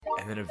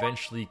then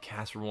eventually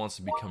Casper wants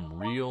to become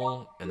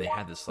real, and they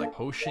had this like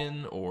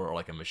potion or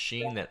like a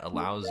machine that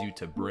allows you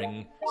to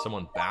bring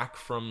someone back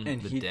from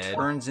And the he dead.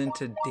 turns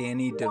into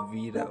Danny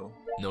DeVito.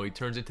 No, he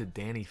turns into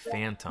Danny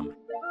Phantom.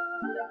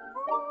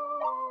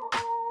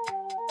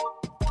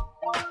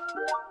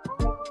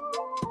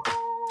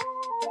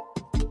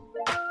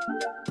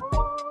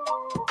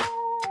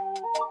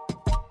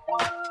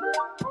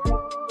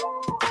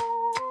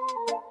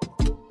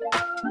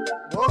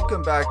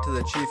 Welcome back to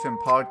the Chiefin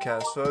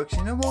Podcast, folks.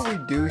 You know what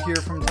we do here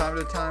from time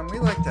to time? We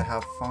like to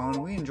have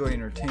fun. We enjoy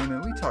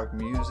entertainment. We talk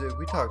music.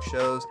 We talk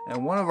shows.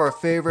 And one of our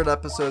favorite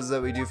episodes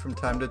that we do from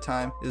time to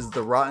time is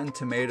the Rotten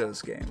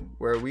Tomatoes game,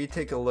 where we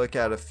take a look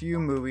at a few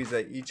movies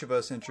that each of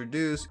us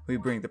introduce. We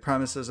bring the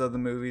premises of the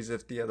movies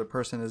if the other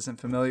person isn't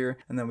familiar,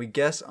 and then we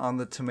guess on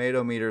the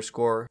tomato meter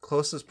score.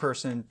 Closest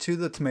person to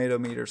the tomato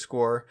meter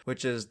score,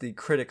 which is the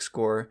critic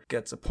score,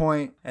 gets a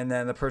point, and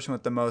then the person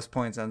with the most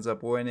points ends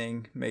up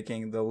winning,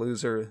 making the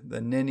loser the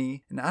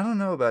ninny. And I don't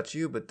know about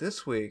you, but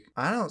this week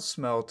I don't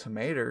smell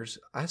tomatoes,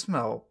 I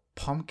smell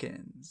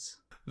pumpkins.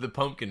 The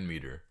pumpkin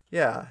meter.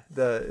 Yeah,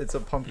 it's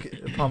a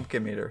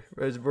pumpkin meter.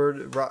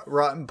 We're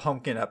rotten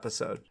pumpkin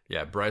episode.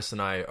 Yeah, Bryce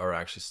and I are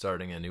actually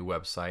starting a new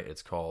website.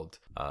 It's called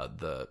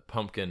the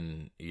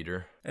Pumpkin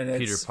Eater. And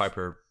Peter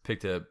Piper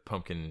picked a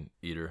pumpkin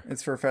eater.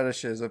 It's for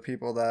fetishes of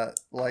people that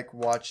like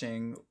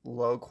watching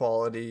low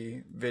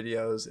quality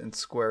videos in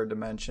square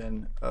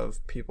dimension of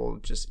people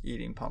just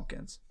eating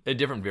pumpkins.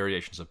 Different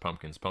variations of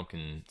pumpkins: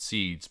 pumpkin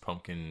seeds,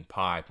 pumpkin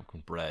pie,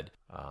 pumpkin bread,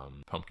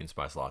 pumpkin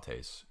spice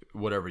lattes,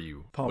 whatever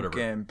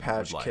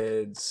Patch like.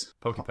 Kids.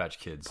 Pumpkin Patch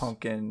Kids.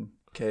 Pumpkin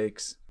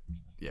cakes.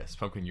 Yes,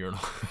 pumpkin urinal.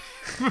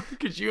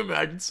 Could you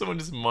imagine someone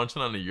just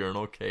munching on a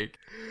urinal cake?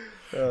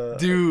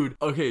 Dude,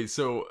 okay,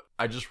 so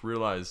I just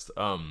realized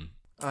I'm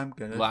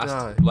gonna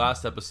die.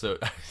 last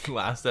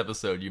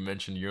episode you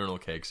mentioned urinal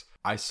cakes.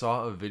 I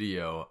saw a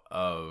video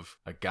of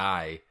a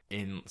guy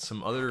in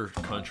some other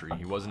country.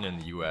 He wasn't in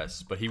the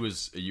US, but he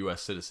was a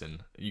US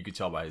citizen. You could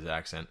tell by his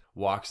accent.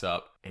 Walks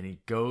up and he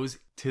goes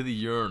to the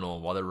urinal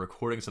while they're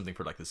recording something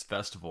for like this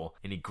festival,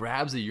 and he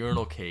grabs a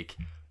urinal cake,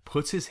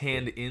 puts his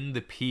hand in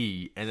the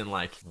pee, and then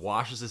like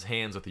washes his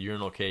hands with the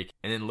urinal cake,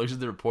 and then looks at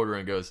the reporter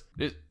and goes,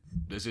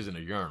 This isn't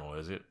a urinal,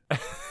 is it?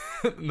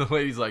 And the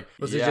lady's like,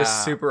 Was it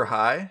just super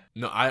high?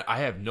 No, I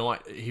have no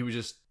idea. He was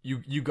just,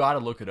 you gotta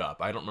look it up.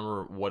 I don't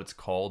remember what it's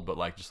called, but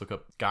like just look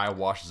up guy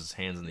washes his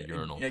hands in the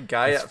urinal. A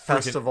guy It's at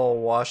festival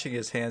washing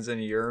his hands in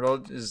a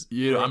urinal is,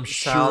 I'm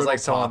sure sounds it'll like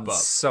pop someone's up.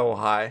 so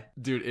high.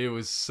 Dude, it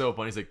was so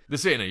funny. He's like,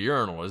 this ain't a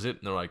urinal, is it? And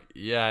they're like,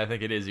 yeah, I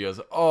think it is. He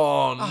goes,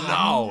 oh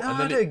no.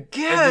 Not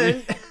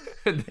again.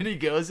 And then he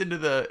goes into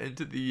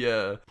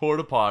the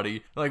porta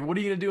potty. Like, what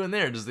are you gonna do in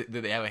there? Do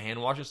they have a hand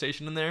washing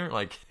station in there?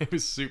 Like, it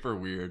was super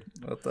weird.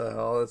 What the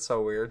hell? That's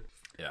so weird.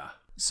 Yeah.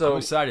 So I'm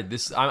excited.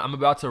 I'm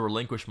about to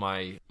relinquish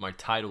my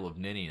title of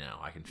ninny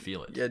now. I can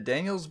feel it. yeah,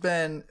 Daniel's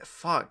been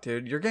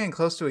dude. You're getting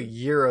close to a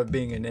year of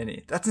being a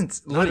ninny. That's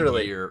Not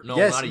literally a year. No,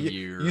 yes, not a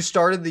year. You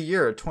started the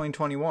year of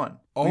 2021.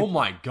 Oh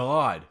my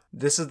god.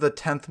 This is the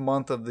 10th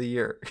month of the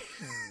year.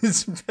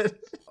 It's been...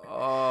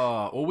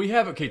 Well, we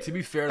have to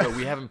be fair though,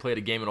 we haven't played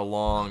a game in a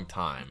long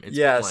time. It's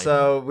yeah, been like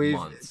so we've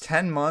months.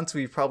 10 months.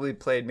 We've probably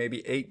played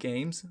maybe 8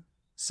 games,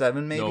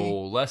 7 maybe. No,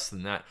 less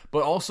than that.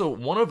 But also,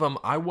 one of them,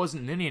 I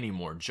wasn't ninny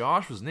anymore.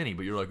 Josh was ninny,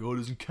 but you're like, oh, it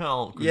doesn't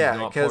count.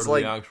 Yeah, because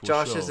like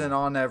Josh show. isn't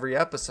on every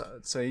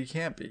episode, so you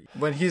can't be.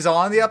 When he's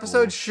on the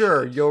episode,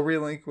 sure, you'll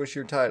relinquish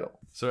your title.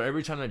 So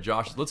every time that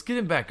Josh, let's get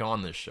him back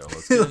on this show.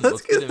 Let's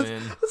get him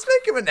in. Let's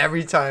make him an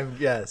every time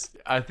guest.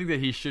 I think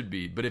that he should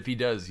be, but if he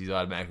does, he's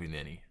automatically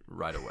ninny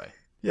right away.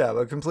 Yeah,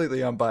 but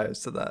completely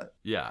unbiased to that.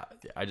 Yeah,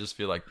 I just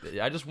feel like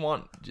I just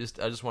want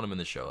him in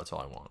the show. That's all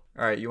I want.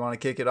 All right, you want to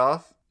kick it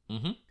off?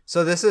 Mm-hmm.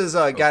 So this is,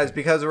 guys,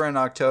 because we're in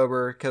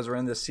October, because we're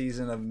in the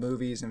season of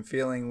movies and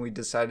feeling, we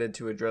decided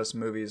to address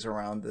movies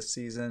around this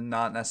season.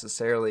 Not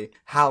necessarily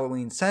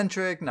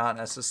Halloween-centric, not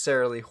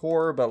necessarily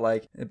horror, but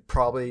like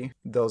probably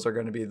those are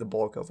going to be the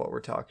bulk of what we're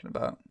talking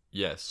about.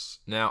 Yes.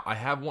 Now, I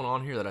have one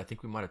on here that I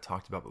think we might have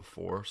talked about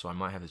before, so I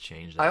might have to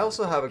change that. I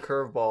also have a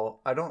curveball.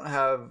 I don't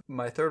have,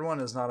 my third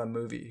one is not a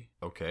movie.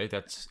 Okay,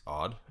 that's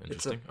odd.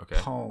 Interesting. It's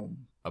a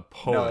poem. A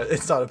poem. No,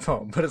 it's not a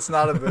poem, but it's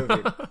not a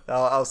movie.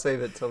 I'll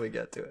save it till we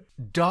get to it.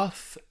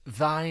 Doth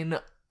thine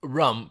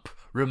rump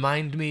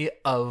remind me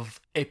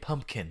of a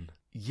pumpkin?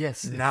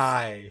 Yes.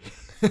 Nye.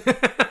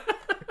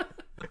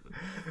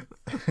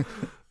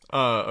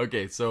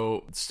 Okay,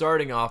 so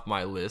starting off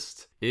my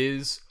list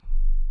is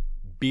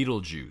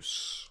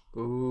Beetlejuice.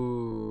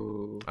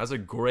 Ooh. That's a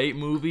great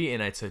movie,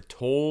 and it's a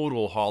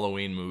total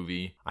Halloween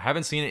movie. I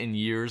haven't seen it in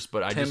years,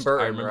 but I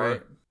remember.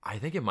 Right? I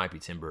think it might be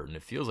Tim Burton.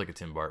 It feels like a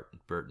Tim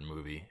Burton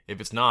movie.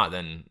 If it's not,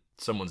 then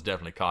someone's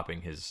definitely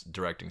copying his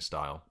directing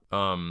style.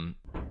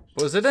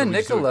 Was it a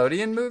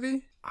Nickelodeon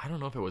movie? I don't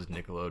know if it was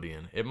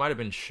Nickelodeon. It might have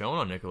been shown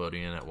on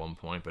Nickelodeon at one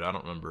point, but I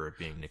don't remember it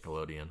being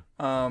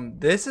Nickelodeon.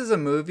 This is a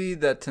movie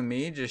that to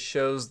me just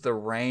shows the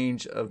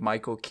range of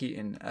Michael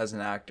Keaton as an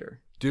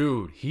actor.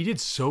 Dude, he did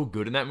so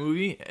good in that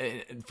movie.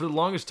 For the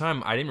longest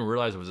time, I didn't even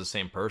realize it was the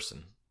same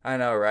person. I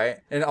know, right?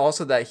 And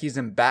also that he's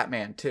in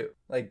Batman too.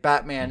 Like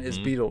Batman is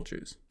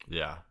Beetlejuice.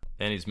 Yeah.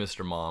 And he's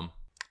Mr. Mom.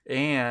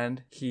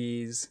 And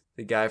he's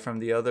the guy from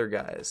The Other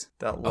Guys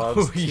that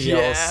loves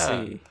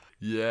TLC.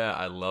 Yeah,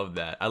 I love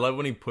that. I love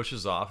when he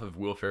pushes off of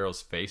Will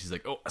Ferrell's face. He's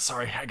like, "Oh,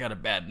 sorry, I got a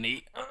bad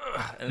knee."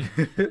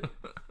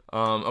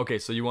 Okay,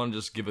 so you want to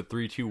just give a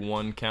 3, 2,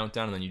 1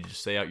 countdown, and then you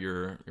just say out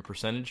your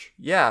percentage?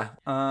 Yeah.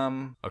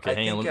 Okay,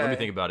 hang on. Let me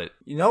think about it.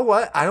 You know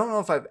what? I don't know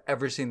if I've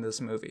ever seen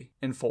this movie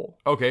in full.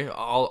 Okay,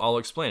 I'll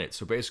explain it.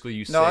 So basically,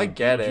 you say No, I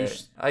get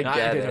Beetlejuice- it. I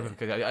get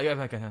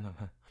it.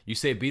 You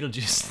say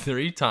Beetlejuice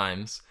 3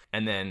 times,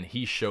 and then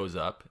he shows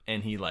up,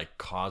 and he like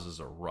causes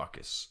a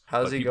ruckus.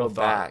 How does But he people go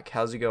thought- back?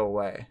 How does he go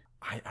away?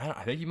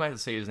 I think you might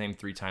say his name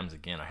 3 times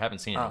again. I haven't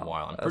seen it in a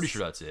while. I'm pretty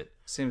sure that's it.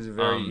 Seems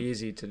very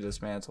easy to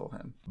dismantle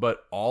him.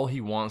 But all he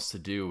wants to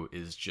do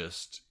is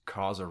just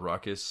cause a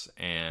ruckus,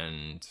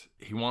 and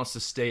he wants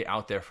to stay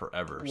out there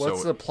forever.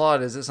 What's the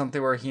plot? Is it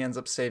something where he ends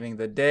up saving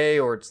the day,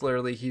 or it's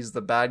literally he's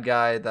the bad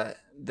guy that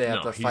they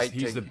have to fight?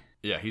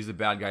 He's the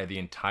bad guy the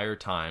entire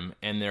time,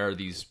 and there are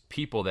these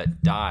people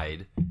that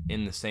died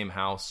in the same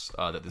house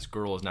that this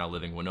girl is now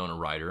living. Winona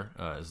Ryder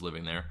is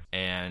living there,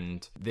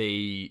 and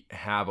they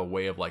have a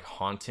way of like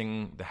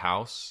haunting the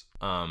house.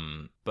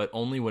 But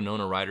only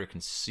Winona Ryder can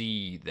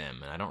see them,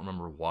 and I don't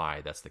remember why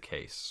that's the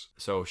case.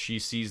 So she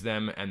sees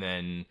them and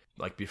then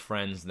like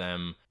befriends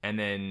them, and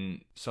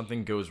then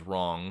something goes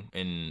wrong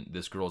in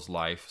this girl's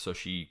life, so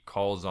she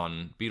calls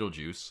on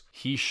Beetlejuice.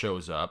 He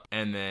shows up,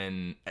 and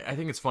then I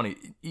think it's funny,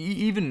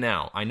 even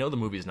now, I know the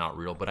movie is not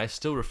real, but I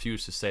still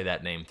refuse to say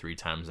that name 3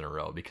 times in a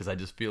row because I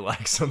just feel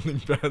like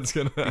something bad's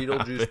gonna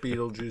Beetlejuice, happen.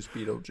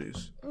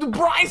 Beetlejuice.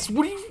 Bryce,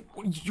 what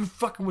are you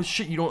fucking with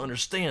shit you don't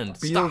understand?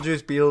 Stop.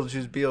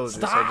 Beetlejuice.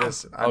 Stop.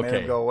 I made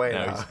him go away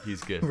No, now.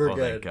 he's good. We're Oh,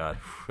 good. thank God.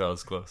 That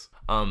was close.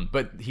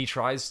 But he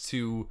tries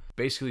to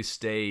basically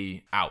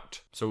stay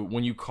out. So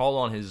when you call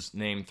on his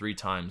name 3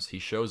 times, he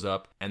shows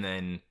up, and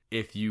then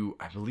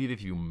I believe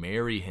if you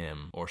marry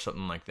him or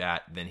something like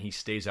that, then he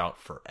stays out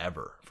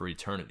forever, for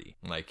eternity.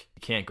 Like, he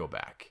can't go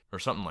back or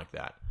something like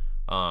that.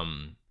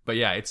 But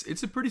yeah,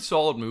 it's a pretty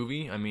solid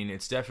movie. I mean,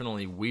 it's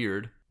definitely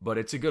weird, but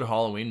it's a good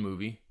Halloween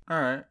movie.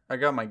 All right, I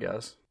got my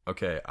guess.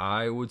 Okay,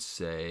 I would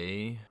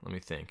say, let me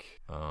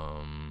think.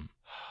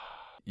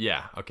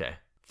 Yeah, okay.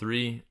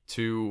 3,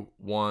 2,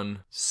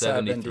 1,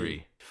 73.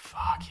 70.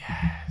 Fuck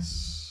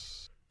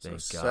yes. So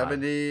Thank God.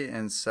 70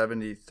 and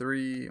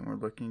 73, and we're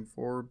looking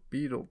for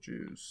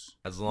Beetlejuice.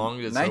 As long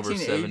as it's over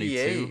 72.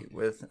 1988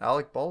 with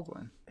Alec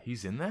Baldwin.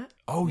 He's in that?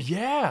 Oh,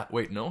 yeah.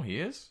 Wait, no, he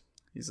is?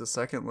 He's the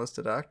second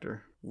listed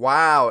actor.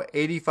 Wow,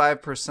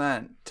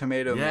 85%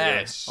 tomato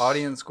Yes. meter.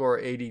 Audience score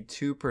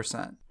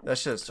 82%.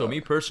 That's just So me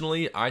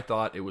personally, I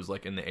thought it was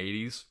like in the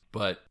 80s,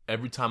 but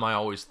every time I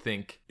always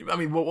think, I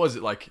mean, what was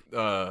it like?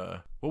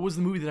 What was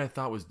the movie that I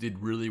thought did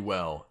really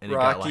well? And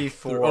Rocky it got like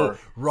 4.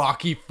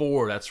 Rocky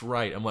 4. That's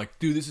right. I'm like,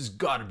 dude, this has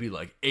got to be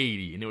like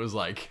 80, and it was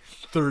like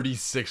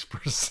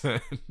 36%.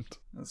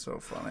 That's so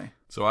funny.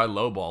 So I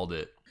lowballed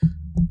it.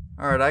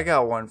 All right, I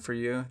got one for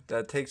you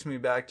that takes me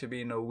back to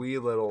being a wee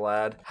little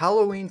lad.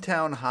 Halloween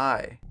Town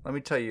High. Let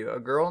me tell you, a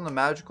girl in the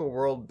magical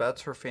world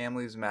bets her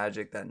family's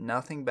magic that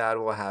nothing bad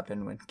will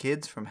happen when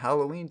kids from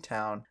Halloween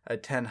Town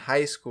attend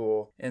high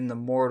school in the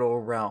mortal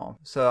realm.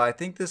 So I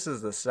think this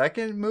is the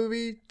second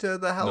movie to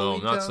the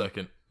Halloween No, not Town.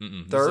 second. This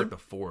is Third? like the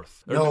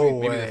fourth. Or No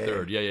maybe way. the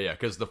third. Yeah.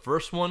 Because the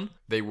first one,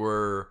 they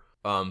were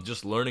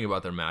just learning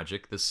about their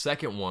magic. The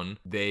second one,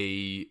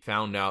 they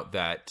found out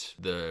that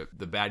the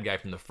bad guy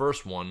from the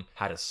first one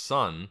had a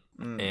son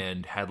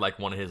and had like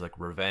one of his like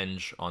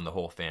revenge on the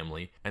whole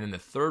family. And then the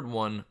third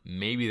one,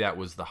 maybe that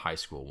was the high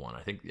school one.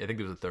 I think there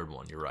was a third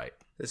one. You're right.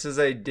 This is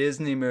a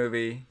Disney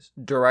movie,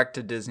 direct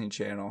to Disney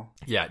Channel.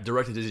 Yeah,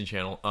 direct to Disney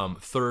Channel.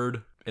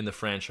 Third in the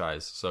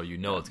franchise, so you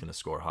know it's gonna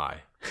score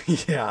high.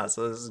 Yeah,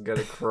 so this is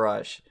gonna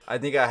crush. I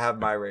think I have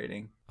my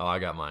rating. Oh, I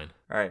got mine.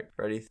 All right,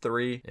 ready?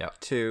 3, Yep.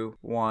 2,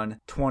 1,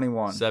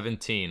 21.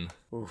 17.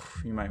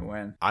 Oof, you might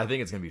win. I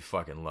think it's gonna be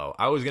fucking low.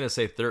 I was gonna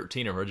say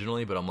 13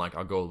 originally, but I'm like,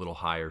 I'll go a little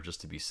higher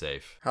just to be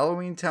safe.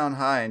 Halloween Town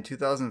High in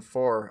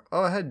 2004.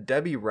 Oh, it had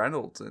Debbie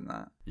Reynolds in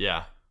that.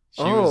 Yeah,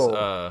 she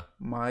was.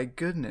 My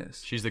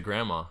goodness. She's the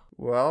grandma.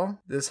 Well,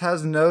 this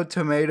has no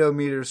tomato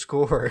meter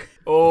score.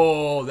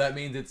 Oh, that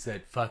means it's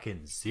at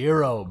fucking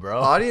 0,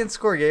 bro. Audience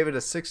score gave it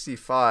a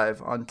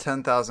 65 on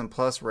 10,000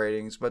 plus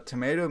ratings, but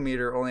tomato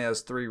meter only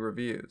has 3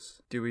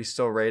 reviews. Do we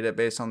still rate it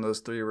based on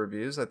those 3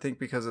 reviews? I think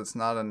because it's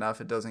not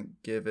enough, it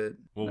doesn't give it...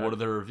 Well, what are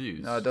the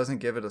reviews? No, it doesn't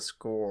give it a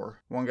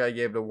score. One guy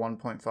gave it a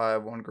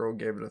 1.5, one girl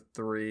gave it a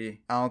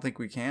 3. I don't think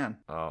we can.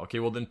 Oh, okay.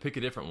 Well, then pick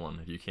a different one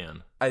if you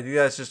can. I think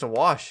that's just a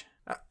wash.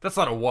 That's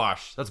not a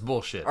wash. That's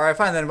bullshit. All right,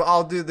 fine then.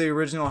 I'll do the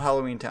original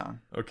Halloween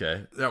Town.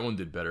 Okay, that one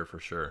did better for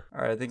sure.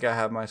 All right, I think I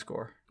have my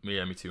score.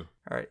 Yeah, me too.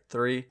 All right,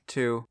 3,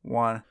 2,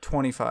 1,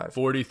 25.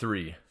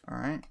 43. All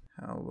right.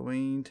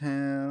 Halloween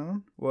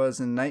Town was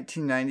in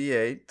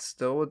 1998,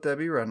 still with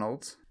Debbie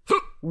Reynolds.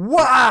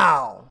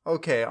 Wow!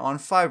 Okay, on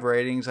 5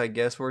 ratings, I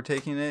guess we're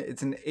taking it.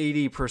 It's an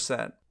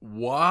 80%.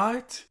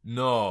 What?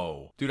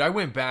 No. Dude, I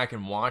went back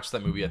and watched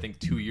that movie I think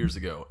 2 years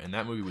ago, and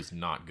that movie was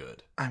not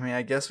good. I mean,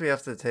 I guess we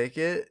have to take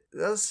it.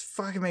 This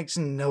fucking makes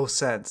no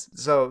sense.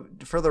 So,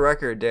 for the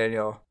record,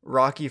 Daniel,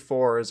 Rocky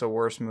 4 is a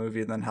worse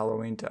movie than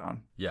Halloween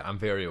Town. Yeah, I'm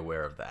very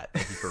aware of that.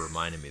 Thank you for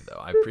reminding me,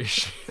 though. I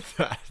appreciate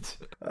that.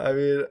 I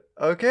mean,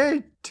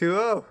 okay,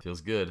 2-0.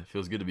 Feels good.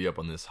 Feels good to be up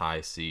on this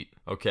high seat.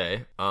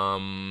 Okay.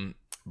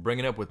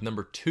 Bringing up with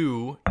number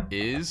 2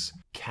 is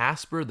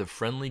Casper the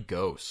Friendly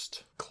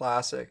Ghost.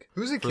 Classic.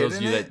 Who's a kid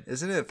in it?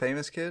 Isn't it a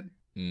famous kid?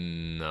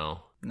 No.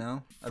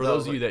 No? For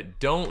those of you that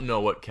don't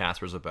know what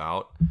Casper's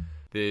about,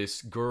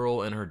 this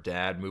girl and her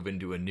dad move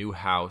into a new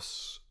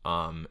house,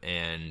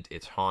 and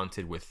it's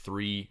haunted with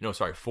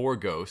 4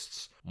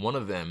 ghosts. One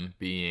of them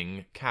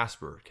being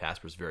Casper.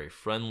 Casper's very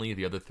friendly.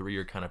 The other 3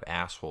 are kind of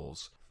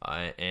assholes.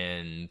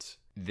 And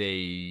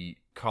they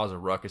cause a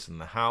ruckus in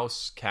the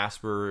house.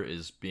 Casper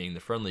is being the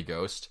friendly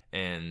ghost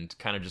and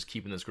kind of just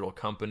keeping this girl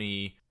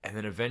company. And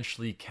then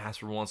eventually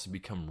Casper wants to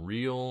become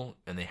real,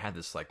 and they had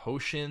this like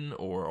potion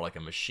or like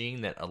a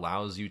machine that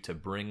allows you to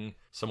bring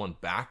someone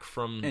back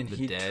from the dead. And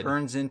he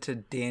turns into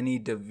Danny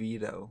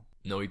DeVito.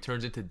 No, he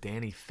turns into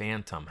Danny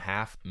Phantom,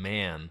 half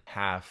man,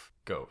 half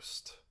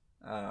ghost.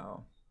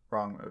 Oh,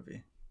 wrong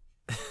movie.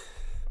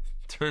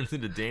 Turns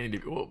into Danny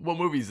DeVito. What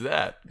movie is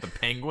that? The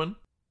Penguin?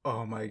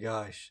 Oh my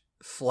gosh.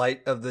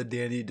 Flight of the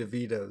Danny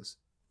DeVitos.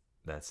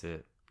 That's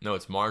it. No,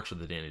 it's March of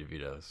the Danny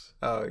DeVitos.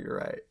 Oh, you're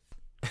right.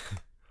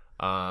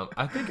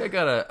 I think I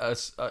got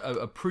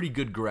a pretty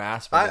good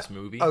grasp of this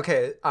movie.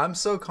 Okay, I'm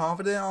so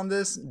confident on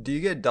this. Do you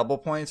get double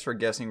points for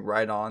guessing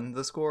right on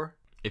the score?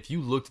 If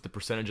you looked at the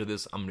percentage of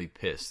this, I'm gonna be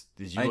pissed.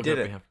 Did you I look did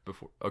it it up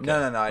before? Okay.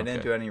 No. I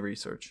didn't do any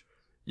research.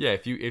 Yeah,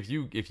 if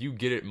you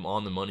get it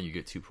on the money, you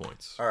get 2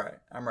 points. All right,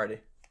 I'm ready.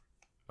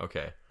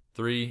 Okay.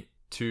 3,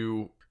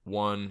 2,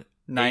 1.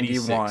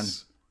 91.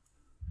 86.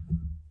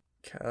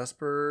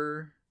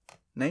 Casper.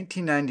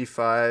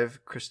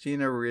 1995.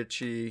 Christina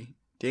Ricci.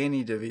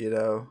 Danny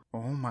DeVito.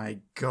 Oh my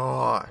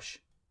gosh.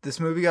 This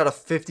movie got a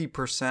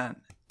 50%.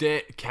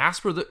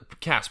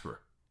 Casper.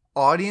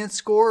 Audience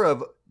score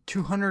of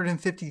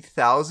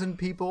 250,000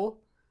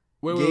 people.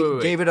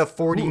 Wait. Gave it a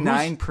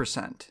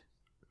 49%.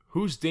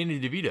 Who's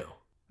Danny DeVito?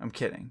 I'm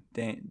kidding.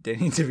 Danny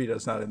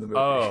DeVito's not in the movie.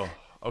 Oh,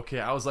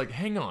 okay. I was like,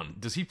 hang on.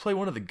 Does he play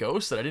one of the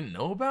ghosts that I didn't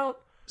know about?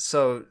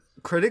 So,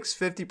 critics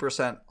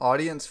 50%,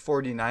 audience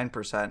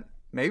 49%.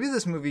 Maybe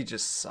this movie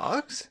just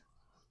sucks?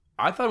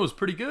 I thought it was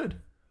pretty good.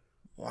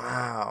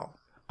 Wow.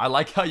 I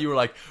like how you were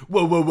like,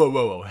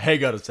 whoa.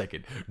 Hang on a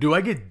second. Do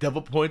I get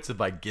double points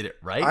if I get it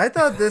right? I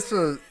thought that's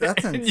and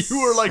insane.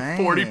 you were like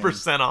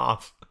 40%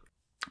 off.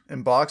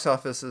 And box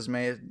office has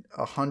made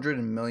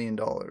 $100 million.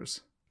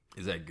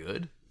 Is that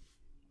good?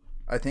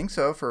 I think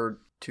so for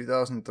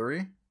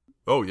 2003.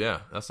 Oh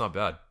yeah, that's not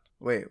bad.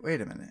 Wait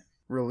a minute.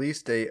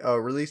 Release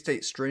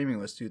date streaming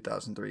was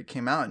 2003.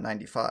 Came out in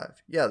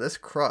 95. Yeah, this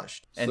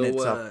crushed. And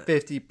it's a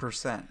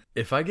 50%.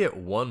 If I get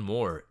one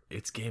more,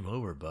 it's game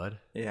over, bud.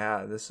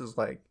 Yeah, this is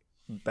like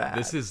bad.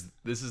 This is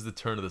the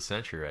turn of the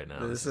century right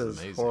now. This is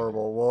amazing.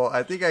 horrible. Well,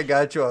 I think I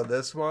got you on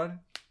this one.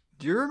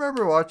 Do you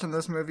remember watching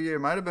this movie? It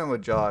might have been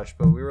with Josh,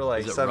 but we were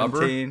like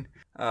 17.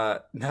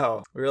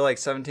 No, we were like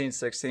 17,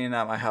 16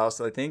 at my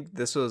house. I think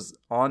this was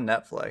on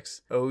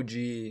Netflix. OG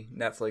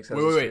Netflix has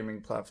a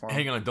streaming platform.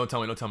 Hang on, don't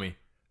tell me.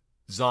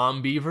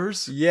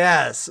 Zombievers?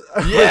 Yes.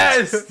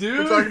 Yes, dude.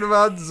 We're talking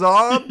about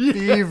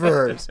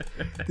Zombievers.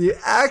 The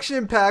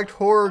action-packed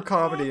horror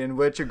comedy in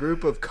which a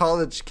group of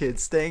college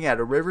kids staying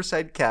at a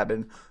riverside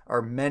cabin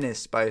are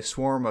menaced by a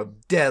swarm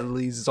of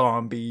deadly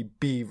zombie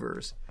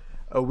beavers.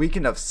 A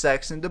weekend of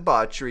sex and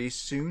debauchery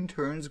soon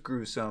turns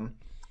gruesome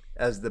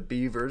as the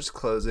beavers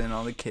close in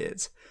on the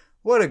kids.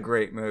 What a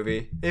great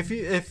movie.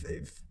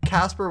 If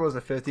Casper was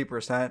a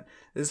 50%,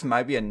 this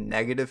might be a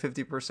negative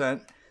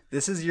 50%.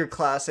 This is your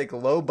classic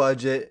low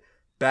budget,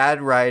 bad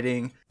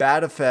writing,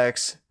 bad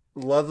effects,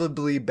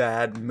 lovably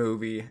bad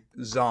movie,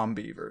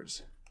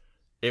 Zombievers.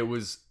 It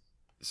was.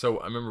 So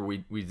I remember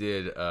we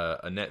did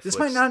a Netflix. This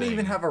might not thing,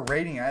 even have a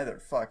rating either.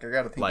 Fuck, I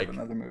gotta think like, of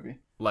another movie.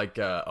 Like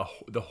the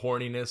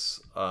horniness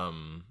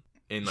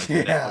in like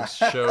the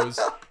Netflix shows.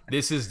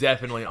 This is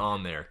definitely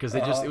on there because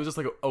it was just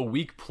like a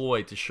weak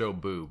ploy to show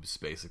boobs,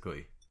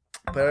 basically.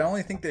 But I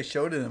only think they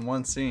showed it in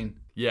one scene.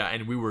 Yeah,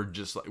 and we were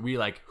just like we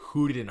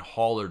hooted and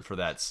hollered for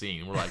that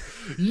scene. We're like,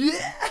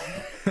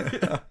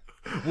 yeah.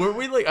 Were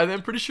we like?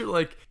 I'm pretty sure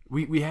like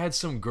we had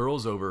some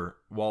girls over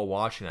while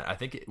watching that. I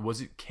think was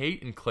it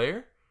Kate and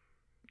Claire?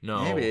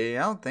 No, maybe.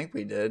 I don't think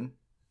we did.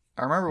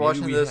 I remember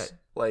watching this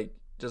like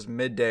just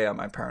midday at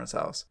my parents'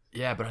 house.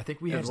 Yeah, but I think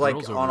we had it was like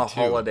girls on over a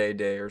holiday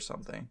day or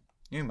something.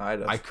 You might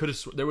have. I could have.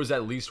 There was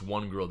at least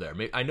one girl there.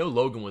 I know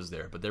Logan was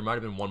there, but there might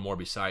have been one more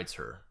besides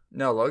her.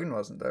 No, Logan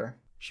wasn't there.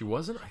 She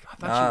wasn't? I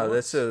thought she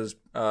was.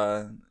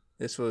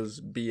 This was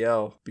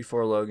BL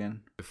before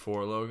Logan.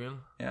 Before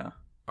Logan? Yeah.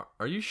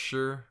 Are you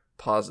sure?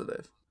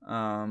 Positive.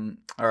 All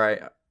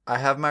right. I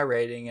have my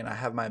rating and I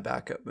have my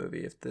backup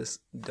movie if this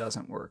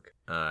doesn't work.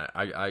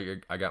 I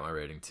got my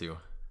rating too.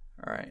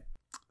 All right.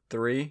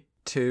 3,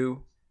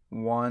 2,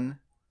 1,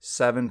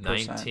 7%.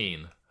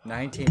 19.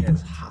 19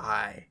 is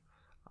high.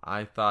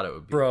 I thought it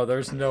would be. Bro,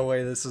 there's no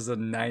way this is a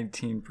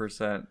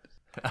 19%.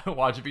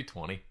 Watch it be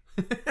 20.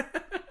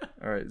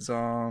 All right,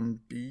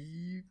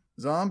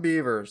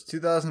 Zombievers,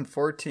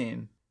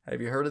 2014.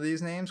 Have you heard of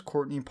these names?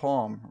 Courtney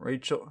Palm,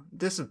 Rachel.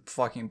 This is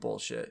fucking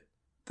bullshit.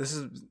 This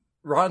is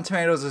Rotten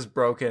Tomatoes is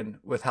broken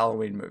with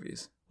Halloween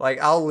movies. Like,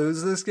 I'll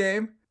lose this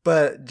game,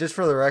 but just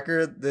for the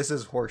record, this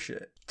is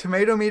horseshit.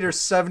 Tomato meter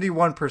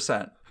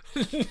 71%.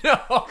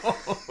 No.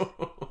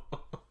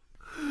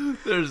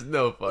 There's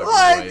no fucking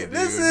way, dude.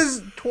 This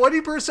is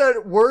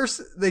 20%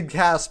 worse than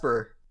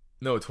Casper.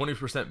 No,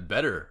 20%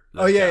 better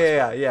than Oh,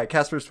 Casper. yeah.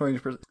 Casper's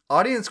 20%.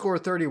 Audience score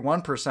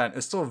 31%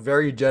 is still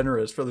very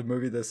generous for the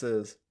movie this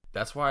is.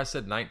 That's why I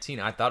said 19.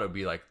 I thought it would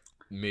be like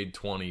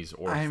mid-20s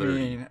or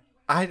 30.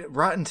 I mean,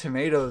 Rotten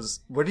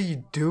Tomatoes, what are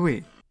you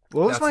doing?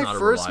 What was That's my not a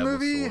first reliable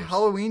movie? source.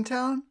 Halloween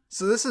Town?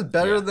 So this is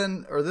better Yeah.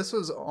 than, or this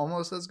was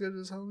almost as good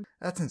as Halloween?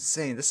 That's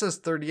insane. This has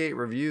 38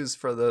 reviews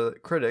for the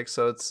critics,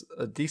 so it's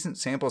a decent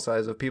sample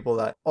size of people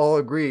that all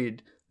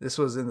agreed this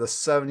was in the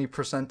 70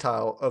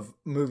 percentile of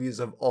movies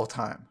of all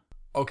time.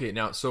 Okay,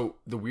 now, so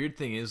the weird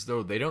thing is,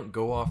 though, they don't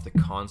go off the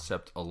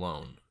concept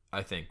alone,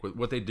 I think.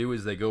 What they do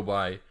is they go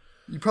by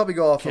You probably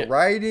go off of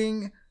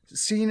writing,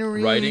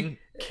 scenery,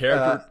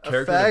 character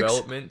effects,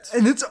 development.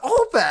 and it's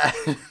all bad.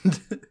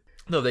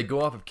 No, they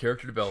go off of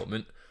character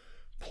development,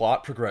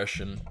 plot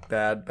progression,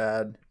 bad.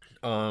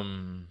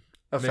 maybe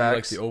like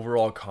Effects. the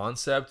overall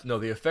concept. No,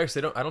 the effects,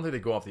 I don't think they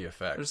go off the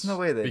effects. There's no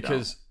way they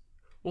because,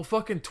 well,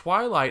 fucking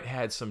Twilight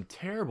had some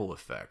terrible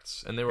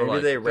effects, and they were Maybe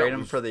like, they rate "That them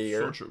was for the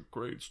year." Such a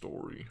great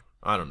story.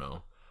 I don't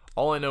know.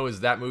 All I know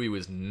is that movie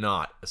was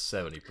not a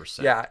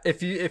 70%. Yeah,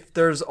 if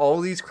there's all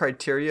these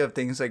criteria of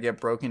things that get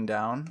broken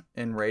down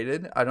and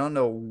rated, I don't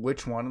know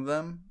which one of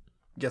them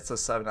gets a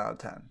 7 out of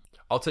 10.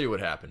 I'll tell you what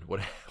happened.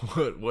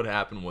 What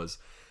happened was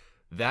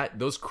that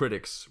those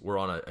critics were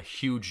on a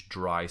huge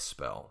dry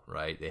spell,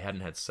 right? They hadn't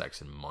had sex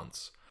in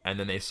months. And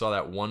then they saw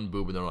that one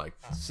boob and they're like,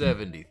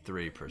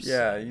 73%.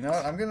 Yeah, you know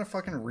what? I'm going to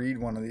fucking read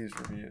one of these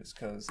reviews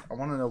because I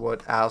want to know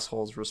what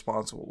asshole's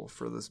responsible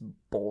for this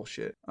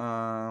bullshit. All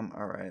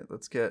right,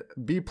 let's get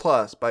B+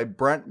 by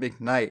Brent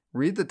McKnight.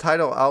 Read the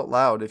title out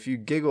loud. If you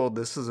giggled,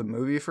 this is a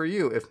movie for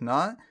you. If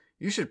not,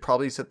 you should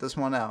probably sit this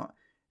one out.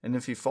 And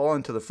if you fall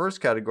into the first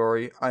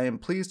category, I am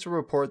pleased to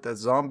report that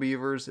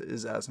Zombievers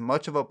is as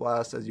much of a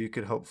blast as you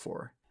could hope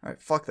for. All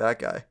right, fuck that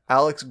guy.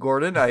 Alex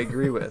Gordon, I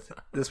agree with.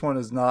 This one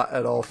is not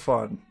at all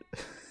fun.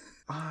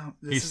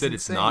 He said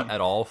it's not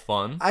at all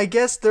fun. I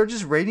guess they're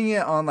just rating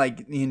it on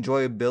like the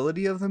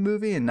enjoyability of the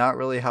movie and not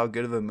really how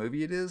good of a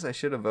movie it is. I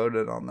should have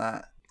voted on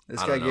that. This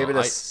I guy don't gave know.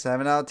 it a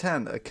 7 out of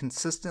 10. A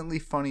consistently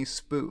funny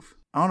spoof.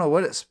 I don't know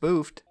what it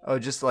spoofed. Oh,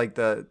 just like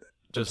the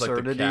Just like the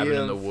absurdity cabin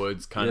in of- the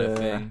woods kind of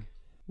thing.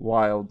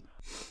 Wild.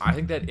 I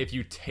think that if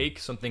you take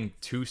something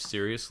too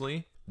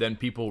seriously, then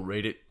people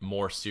rate it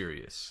more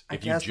serious. I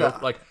If you guess joke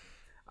that- like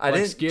I like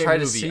didn't Scary try to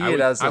Movie, see I it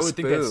would, as a I would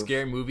think that spoof.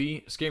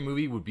 scary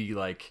movie would be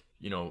like,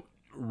 you know,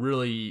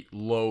 really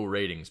low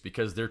ratings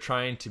because they're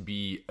trying to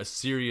be a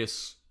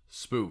serious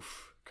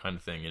spoof kind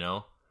of thing, you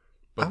know.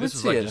 But I would this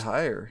is see like it just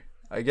higher.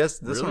 I guess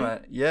this Really?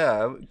 one,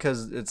 yeah,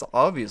 because it's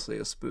obviously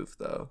a spoof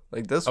though.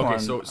 Like this Okay, one,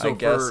 so I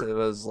guess for- it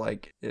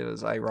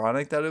was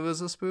ironic that it was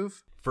a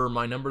spoof. for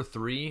my number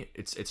 3,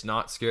 it's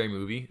not Scary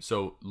Movie.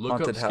 So look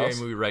Haunted up Scary House?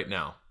 Movie right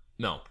now.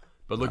 No,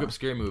 but look up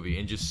Scary Movie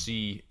and just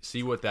see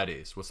what that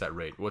is. What's that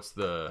rate? What's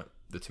the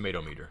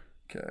tomato meter?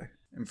 Okay.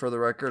 And for the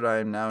record, I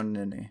am now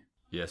Ninny.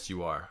 Yes,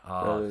 you are.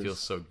 Oh, That it is- feels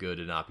so good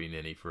to not be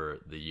Ninny for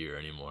the year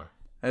anymore.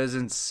 That is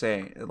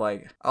insane.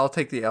 Like, I'll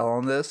take the L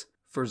on this.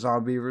 For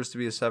Zombievers to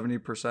be a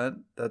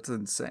 70%, that's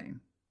insane.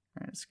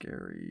 All right,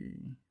 Scary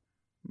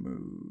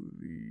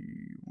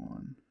Movie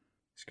 1.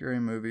 Scary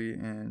Movie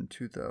in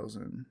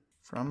 2000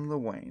 from the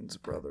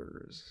Wayans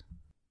Brothers.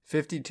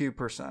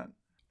 52%.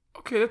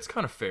 Okay, that's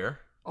kind of fair.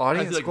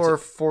 Audience I feel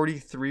like score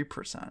it's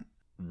 43%.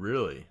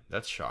 Really?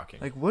 That's shocking.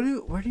 Like, what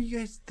do you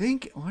guys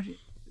think?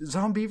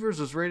 Zombievers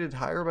was rated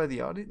higher by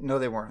the audience? No,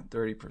 they weren't.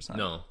 30%.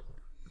 No,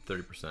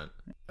 30%.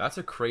 That's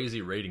a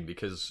crazy rating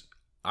because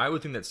I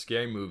would think that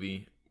Scary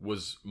Movie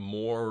was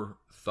more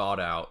thought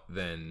out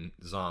than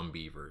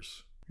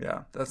Zombievers.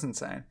 Yeah, that's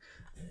insane.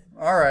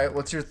 All right,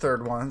 what's your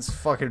third one? It's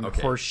fucking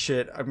Okay. horse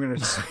shit.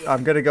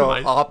 I'm gonna go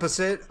My-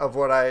 opposite of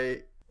what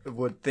I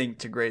would think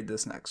to grade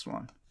this next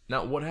one.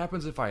 Now, what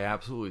happens if I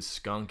absolutely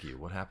skunk you?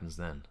 What happens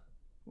then?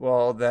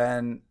 Well,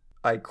 then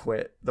I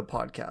quit the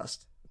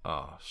podcast.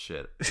 Oh,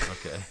 shit.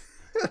 Okay.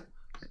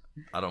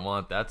 I don't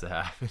want that to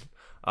happen.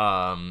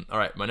 All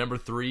right, my number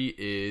 3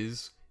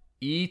 is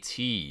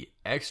E.T.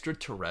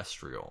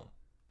 Extraterrestrial.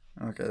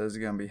 Okay, this is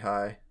gonna be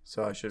high,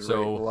 so I should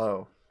So- rate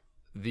low.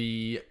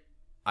 The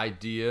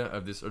idea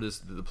of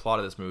the plot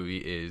of this movie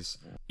is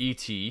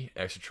E.T.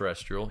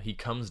 Extraterrestrial. He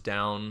comes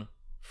down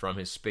from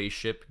his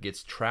spaceship,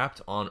 gets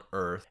trapped on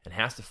Earth, and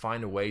has to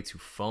find a way to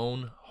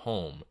phone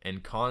home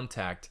and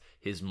contact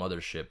his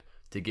mothership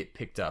to get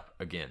picked up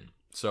again.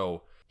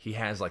 So he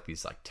has like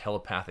these like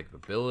telepathic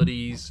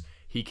abilities.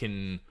 He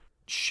can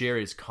share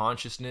his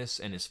consciousness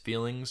and his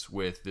feelings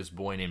with this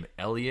boy named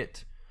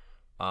Elliot.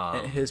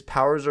 And his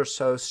powers are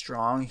so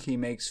strong, he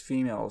makes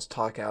females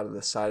talk out of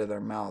the side of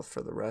their mouth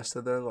for the rest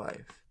of their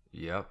life.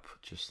 Yep,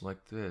 just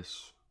like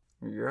this.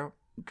 Yep,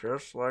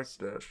 just like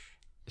this.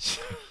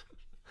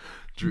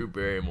 Drew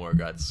Barrymore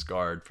got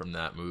scarred from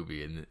that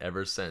movie, and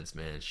ever since,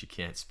 man, she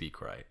can't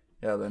speak right.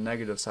 Yeah, the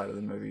negative side of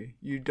the movie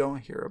you don't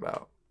hear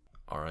about.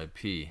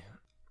 R.I.P.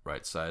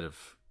 Right side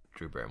of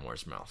Drew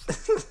Barrymore's mouth.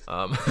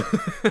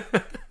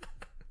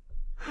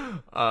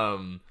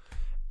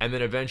 And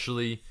then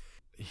eventually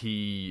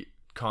he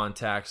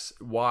contacts,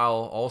 while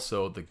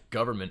also the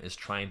government is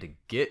trying to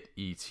get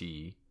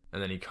E.T.,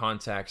 and then he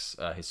contacts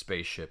his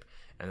spaceship,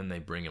 and then they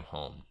bring him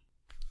home.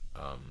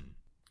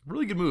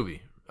 Really good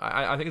movie.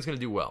 I think it's going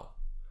to do well.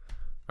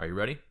 Are you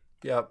ready?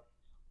 Yep.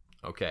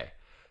 Okay.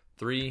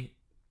 3,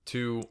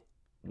 2,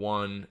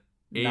 1,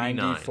 89.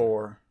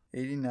 94.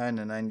 89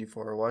 to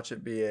 94. Watch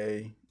it be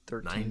a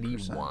 13%.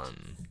 91.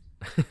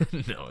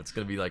 No, it's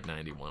going to be like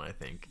 91, I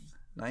think.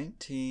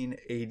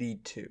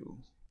 1982.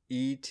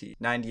 E.T.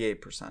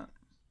 98%.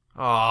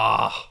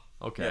 Ah,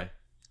 okay. Yeah.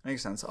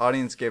 Makes sense.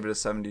 Audience gave it a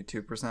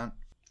 72%.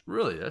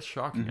 Really? That's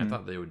shocking. I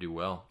thought they would do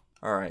well.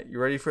 All right. You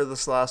ready for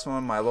this last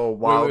one? My little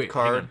wild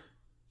card. Hang on.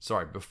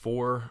 Sorry,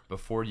 before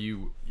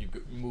you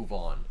move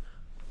on,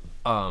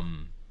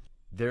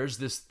 there's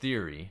this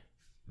theory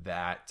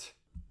that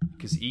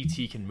because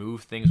E.T. can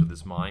move things with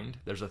his mind,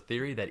 there's a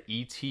theory that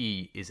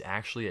E.T. is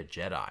actually a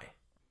Jedi.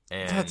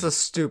 And that's the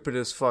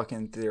stupidest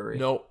fucking theory.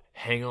 No,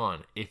 hang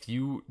on.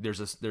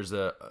 There's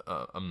a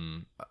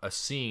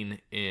scene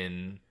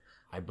in,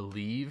 I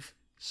believe,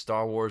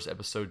 Star Wars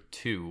Episode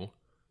 2.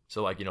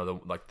 So like,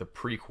 the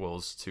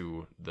prequels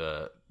to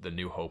the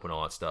New Hope and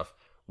all that stuff,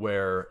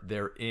 where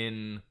they're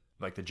in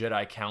like the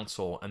Jedi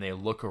Council and they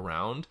look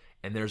around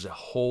and there's a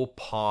whole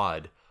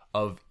pod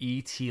of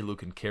E.T.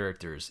 looking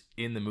characters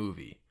in the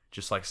movie,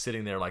 just like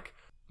sitting there like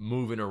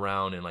moving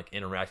around and like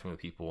interacting with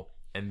people.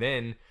 And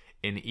then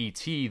in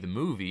E.T. the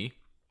movie,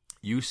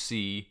 you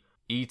see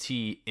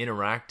E.T.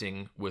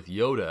 interacting with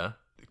Yoda,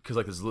 because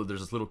like there's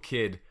this little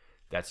kid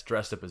that's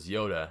dressed up as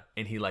Yoda,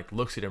 and he like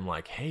looks at him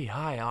like, "Hey,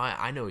 hi,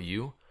 I know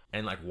you,"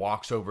 and like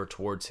walks over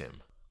towards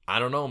him. I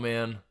don't know,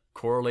 man.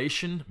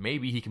 Correlation?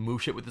 Maybe he can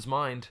move shit with his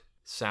mind.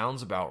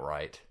 Sounds about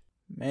right.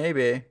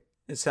 Maybe.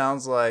 It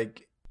sounds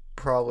like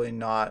probably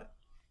not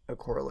a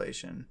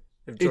correlation.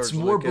 If George It's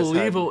more Lucas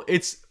believable.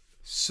 It's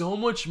so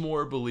much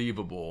more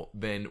believable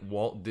than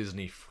Walt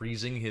Disney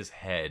freezing his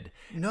head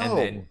No, and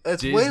then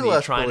it's Disney way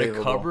less trying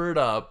believable. to cover it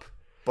up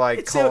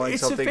by calling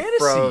it's a something fantasy.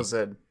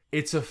 frozen.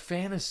 It's a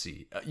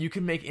fantasy. You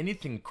can make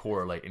anything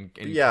correlate and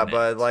Yeah, connect.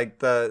 but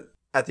like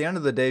at the end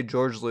of the day,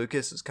 George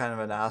Lucas is kind of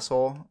an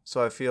asshole.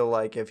 So I feel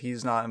like if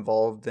he's not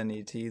involved in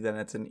E.T., then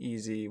it's an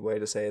easy way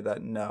to say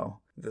that no,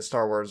 the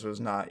Star Wars was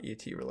not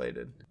E.T.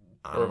 related,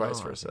 I or don't vice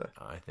know. versa.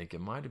 I think it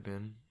might have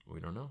been. We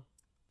don't know.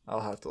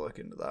 I'll have to look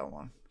into that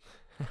one.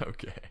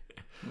 Okay.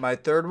 My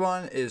third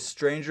one is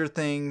Stranger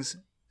Things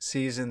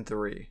Season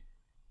 3.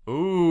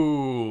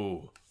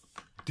 Ooh,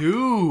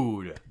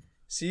 dude.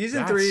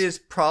 Season 3 is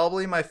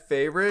probably my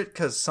favorite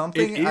because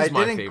something It is I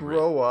my didn't favorite.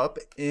 grow up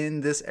in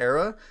this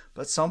era,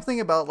 but something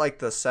about like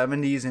the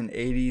 70s and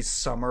 80s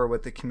summer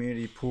with the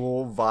community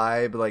pool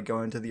vibe, like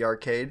going to the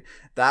arcade,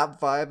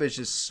 that vibe is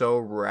just so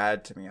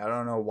rad to me. I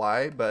don't know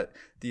why, but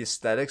the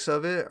aesthetics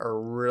of it are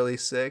really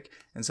sick.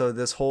 And so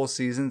this whole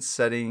season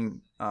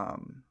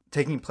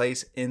taking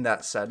place in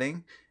that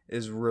setting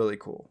is really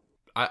cool.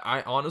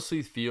 I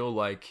honestly feel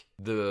like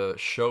the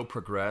show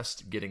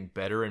progressed, getting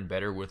better and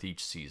better with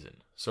each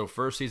season. So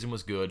first season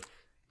was good.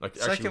 Like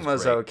Second was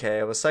was great.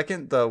 okay. Was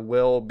second the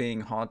Will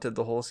being haunted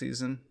the whole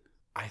season?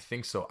 I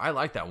think so. I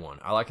like that one.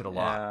 I like it a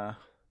lot. Yeah.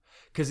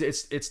 Because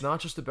it's not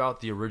just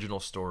about the original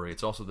story.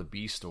 It's also the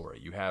B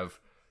story. You have,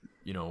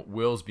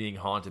 Will's being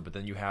haunted, but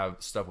then you have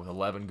stuff with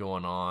 11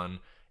 going on.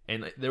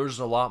 And there was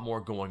a lot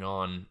more going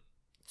on.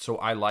 So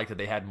I like that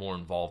they had more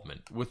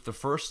involvement. With the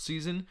first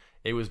season,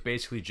 it was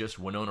basically just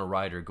Winona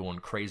Ryder going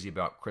crazy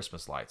about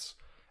Christmas lights.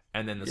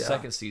 And then the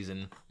second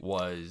season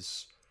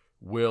was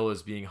Will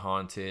is being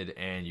haunted,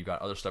 and you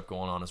got other stuff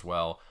going on as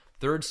well.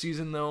 Third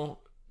season, though,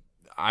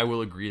 I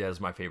will agree that is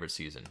my favorite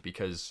season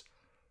because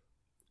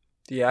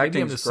the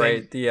acting's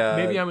great.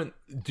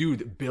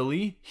 Dude,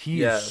 Billy,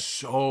 he is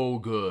so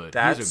good.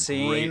 That He's a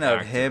scene great of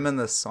actor. him in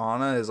the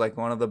sauna is like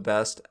one of the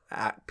best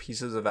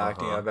pieces of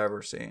acting I've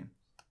ever seen.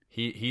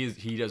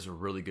 He does a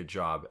really good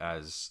job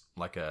as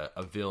like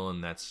a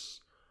villain that's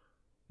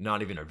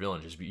not even a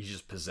villain, he's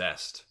just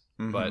possessed.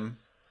 Mm-hmm. But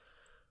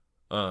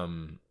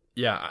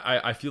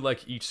I feel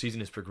like each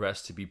season has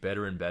progressed to be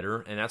better and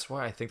better, and that's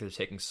why I think they're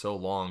taking so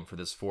long for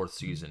this fourth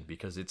season,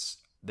 because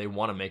they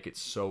want to make it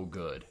so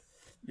good.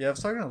 Yeah, I was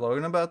talking to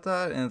Logan about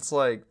that, and it's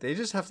like they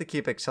just have to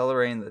keep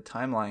accelerating the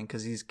timeline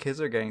because these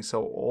kids are getting so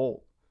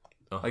old.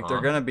 Like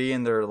they're gonna be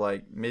in their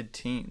like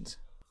mid-teens.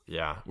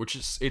 Yeah,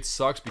 it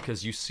sucks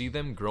because you see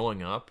them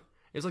growing up.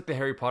 It's like the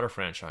Harry Potter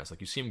franchise. Like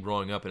you see him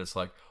growing up, and it's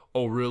like,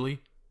 oh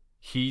really?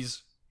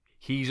 He's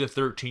a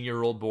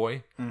 13-year-old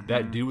boy. Mm-hmm.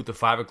 That dude with the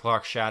 5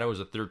 o'clock shadow is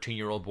a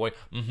 13-year-old boy.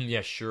 Mm-hmm,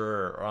 yeah,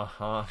 sure.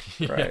 Yeah.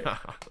 Right.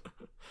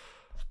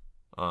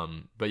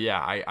 But yeah,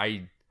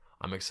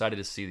 I'm excited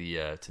to see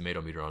the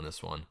tomato meter on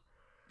this one.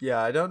 Yeah,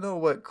 I don't know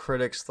what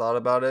critics thought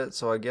about it,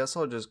 so I guess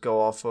I'll just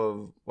go off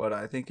of what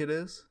I think it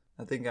is.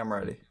 I think I'm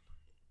ready.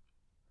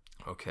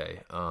 Okay.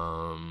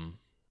 I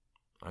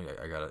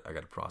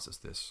gotta process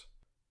this.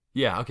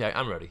 Yeah. Okay.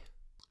 I'm ready.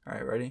 All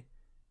right, ready?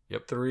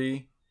 Yep.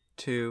 3,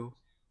 2,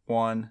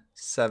 1,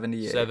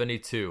 78.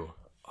 72.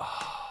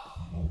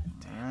 All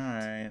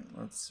right,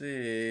 let's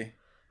see.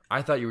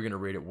 I thought you were gonna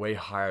rate it way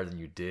higher than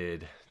you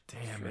did.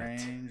 Damn it.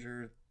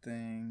 Stranger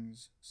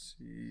Things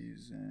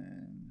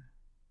season.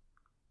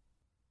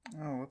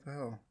 Oh, what the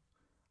hell?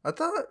 I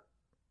thought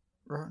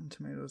Rotten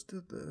Tomatoes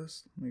did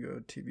this. Let me go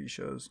to TV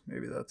shows.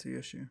 Maybe that's the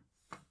issue.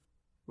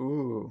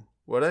 Ooh,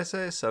 what'd I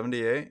say?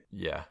 78?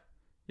 Yeah.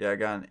 Yeah, I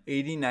got an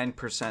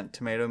 89%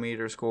 tomato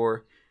meter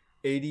score,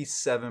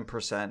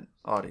 87%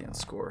 audience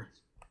score.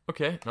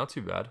 Okay, not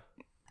too bad.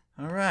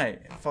 All right,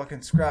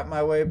 fucking scrap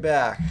my way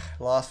back.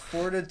 Lost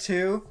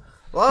 4-2.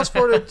 Lost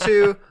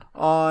 4-2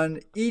 on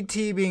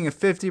E.T. being a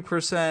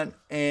 50%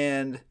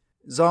 and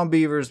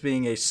Zombievers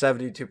being a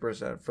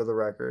 72% for the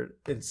record.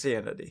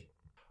 Insanity.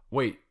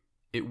 Wait,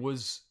 it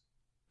was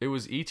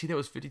E.T. that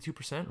was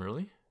 52%,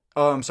 really?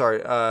 Oh, I'm sorry.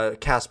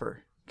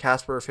 Casper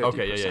 50%.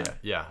 Okay,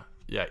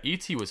 yeah.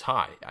 E.T. was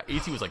high.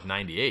 E.T. was like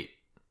 98.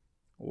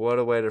 What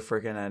a way to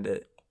freaking end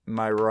it.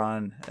 My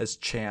run as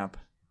champ.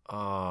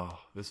 Oh,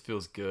 this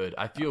feels good.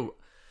 I feel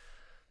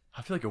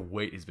like a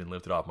weight has been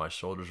lifted off my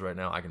shoulders right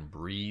now. I can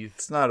breathe.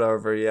 It's not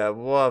over yet.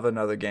 We'll have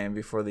another game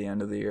before the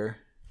end of the year.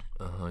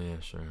 Yeah,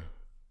 sure.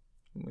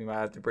 We might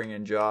have to bring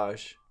in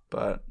Josh,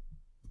 but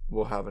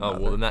we'll have another. Oh,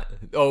 well, then that.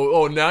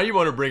 Oh, now you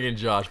want to bring in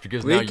Josh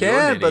because now we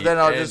can, you're but then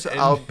Nitty,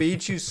 I'll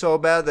beat you so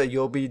bad that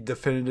you'll be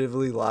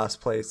definitively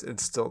last place and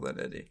still the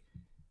Nitty.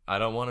 I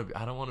don't want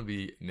to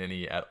be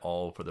Ninny at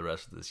all for the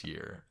rest of this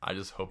year. I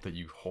just hope that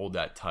you hold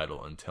that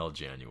title until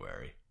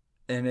January.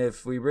 And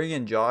if we bring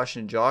in Josh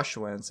and Josh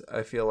wins,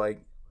 I feel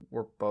like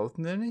we're both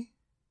Ninny.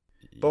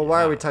 But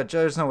why are we touching?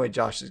 There's no way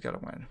Josh is gonna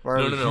win. Why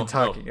are we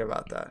talking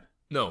about that?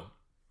 No.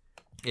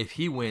 If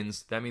he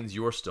wins, that means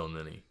you're still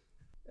Ninny.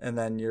 And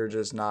then you're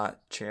just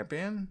not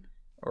champion,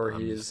 or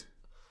he's.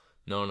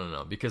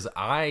 No. Because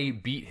I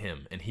beat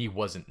him and he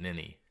wasn't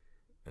Ninny.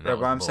 Right,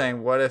 but I'm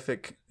saying, what if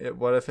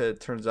it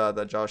turns out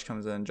that Josh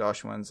comes in,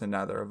 Josh wins, and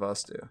neither of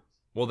us do?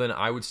 Well, then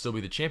I would still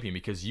be the champion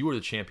because you were the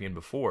champion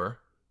before,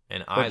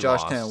 and I lost. But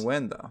Josh didn't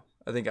win, though.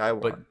 I think I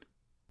won. But,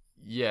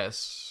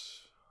 yes.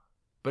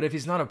 But if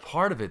he's not a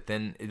part of it,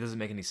 then it doesn't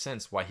make any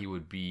sense why he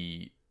would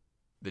be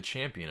the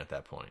champion at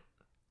that point.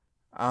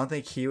 I don't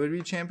think he would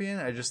be champion.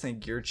 I just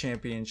think your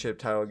championship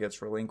title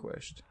gets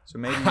relinquished. So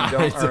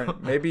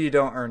maybe you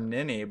don't earn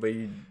Ninny, but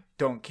you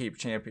don't keep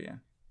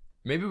champion.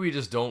 Maybe we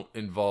just don't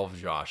involve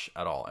Josh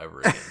at all ever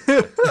again.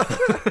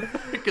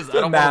 Because I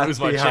don't want to lose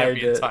my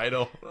champion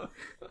title.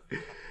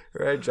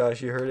 Right,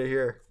 Josh, you heard it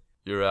here.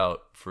 You're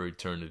out for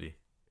eternity.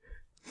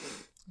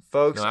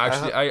 Folks, no,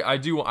 actually, I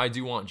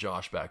do want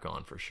Josh back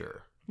on for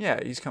sure.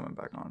 Yeah, he's coming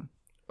back on.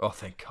 Oh,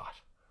 thank God.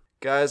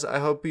 Guys, I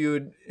hope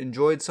you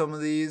enjoyed some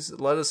of these.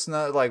 Let us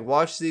know,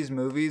 watch these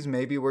movies.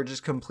 Maybe we're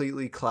just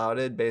completely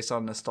clouded based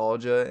on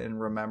nostalgia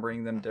and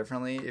remembering them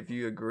differently. If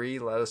you agree,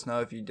 let us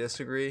know. If you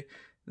disagree,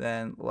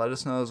 then let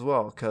us know as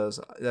well, because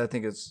I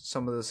think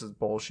some of this is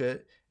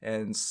bullshit,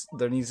 and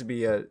there needs to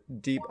be a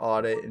deep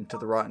audit into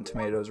the Rotten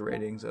Tomatoes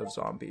ratings of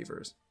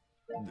Zombievers.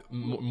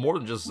 More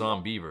than just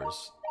Zombievers.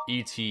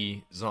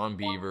 E.T.,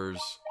 Zombievers.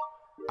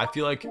 I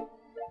feel like,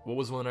 what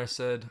was the one I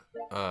said?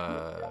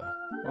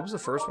 What was the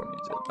first one you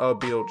did? Oh,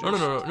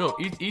 Beetlejuice. No.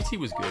 E.T.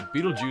 was good.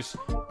 Beetlejuice,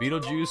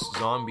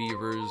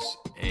 Zombievers,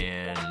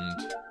 and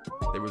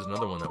there was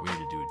another one that we need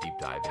to do a deep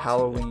dive into.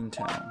 Halloween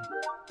Town.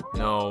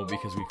 No,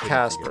 because we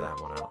couldn't figure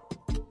that one out.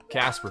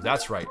 Casper,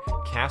 that's right.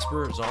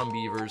 Casper,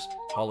 Zombievers,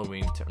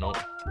 Halloween Town. No.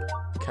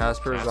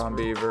 Casper,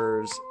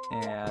 Zombievers,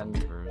 and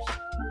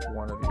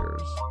one of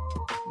yours.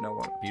 No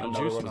one.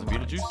 Beetlejuice? Was it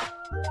Beetlejuice?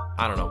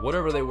 I don't know.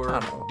 Whatever they were,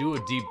 do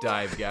a deep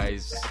dive,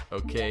 guys.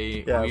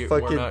 Okay? Yeah,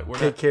 we're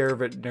take care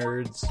of it,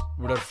 nerds.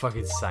 We're not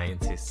fucking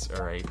scientists,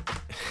 alright?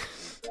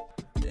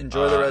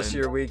 Enjoy the rest of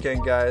your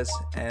weekend, guys.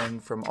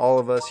 And from all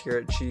of us here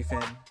at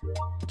Chiefin',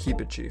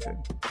 keep it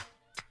chiefin'.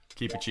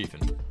 Keep it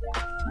chiefin'.